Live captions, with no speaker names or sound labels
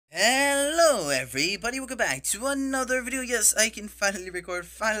Hello everybody, welcome back to another video. Yes, I can finally record,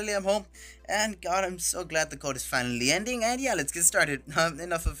 finally I'm home, and God, I'm so glad the code is finally ending. And yeah, let's get started.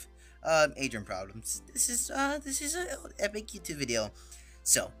 Enough of Adrian problems. This is an epic YouTube video.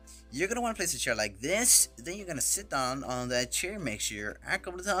 So, you're gonna want to place a chair like this, then you're gonna sit down on that chair, make sure your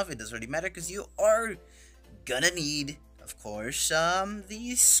ankle is off. It doesn't really matter because you are gonna need, of course,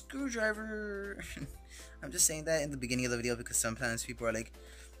 the screwdriver. I'm just saying that in the beginning of the video because sometimes people are like,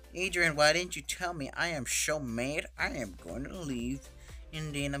 Adrian, why didn't you tell me? I am so mad. I am going to leave.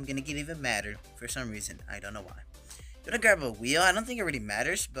 And then I'm going to get even madder for some reason. I don't know why. Gonna grab a wheel. I don't think it really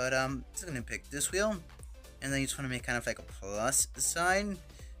matters, but just going to pick this wheel. And then you just want to make kind of like a plus sign.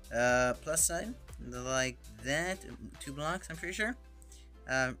 Plus sign. Like that. 2 blocks, I'm pretty sure.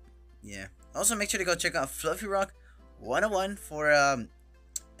 Yeah. Also, make sure to go check out Fluffy Rock 101 for, I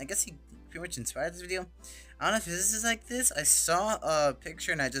guess he pretty much inspired this video. I don't know if this is like this. I saw a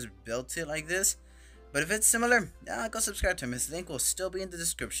picture and I just built it like this. But if it's similar, go subscribe to him. His link will still be in the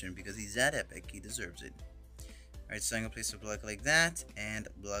description because he's that epic. He deserves it. Alright, so I'm going to place a block like that. And a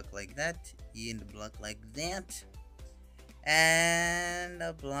block like that. And a block like that. And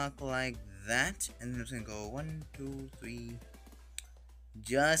a block like that. And then I'm just going to go 1, 2, 3.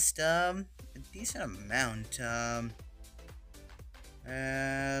 Just a decent amount.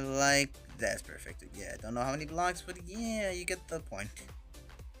 Like that's perfect. Yeah, don't know how many blocks, but yeah, you get the point.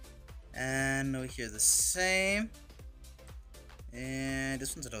 And over here the same. And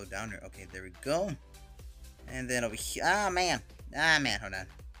this one's a little downer. Okay, there we go. And then over here, man, hold on.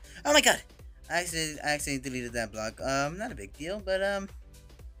 Oh my god, I accidentally deleted that block. Not a big deal, but oh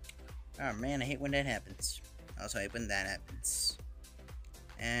man, I hate when that happens. I also hate when that happens.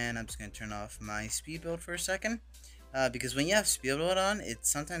 And I'm just gonna turn off my speed build for a second. Because when you have speed build on, it's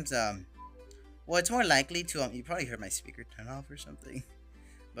sometimes well, it's more likely to you probably heard my speaker turn off or something,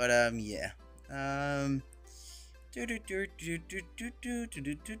 but yeah.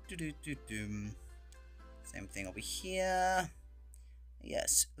 Same thing over here.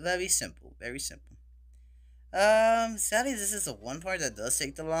 Yes, very simple, very simple. Sadly, this is the one part that does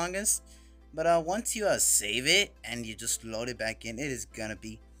take the longest, but once you save it and you just load it back in, it is gonna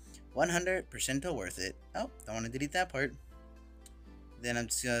be 100% worth it. Oh, don't want to delete that part. Then I'm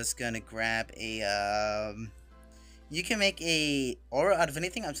just gonna grab a you can make a aura out of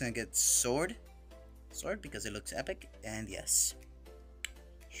anything. I'm just gonna get sword because it looks epic. And yes,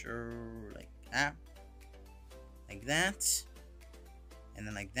 sure, like that, and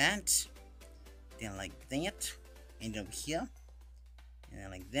then like that, then like that, and over here, and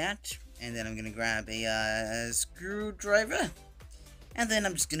then like that, and then I'm gonna grab a screwdriver. And then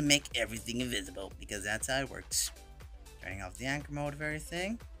I'm just gonna make everything invisible because that's how it works. Turning off the anchor mode of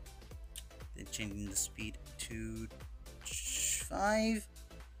everything. Then changing the speed to 5.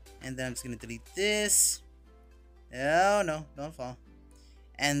 And then I'm just gonna delete this. Oh no, don't fall.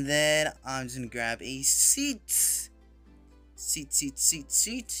 And then I'm just gonna grab a seat. Seat.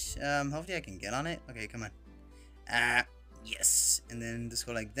 Hopefully I can get on it. Okay, come on. Yes. And then just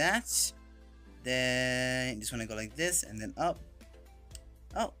go like that. Then you just wanna go like this and then up.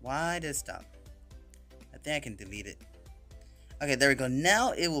 Oh, why did it stop? I think I can delete it. Okay, there we go.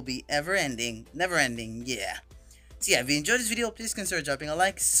 Now it will be never ending, yeah. So yeah, if you enjoyed this video, please consider dropping a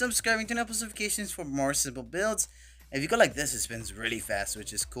like, subscribing, turn on notifications for more simple builds. If you go like this, it spins really fast,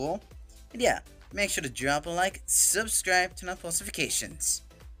 which is cool. And yeah, make sure to drop a like, subscribe, turn on notifications.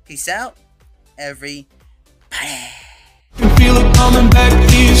 Peace out, everybody. Can feel it coming back.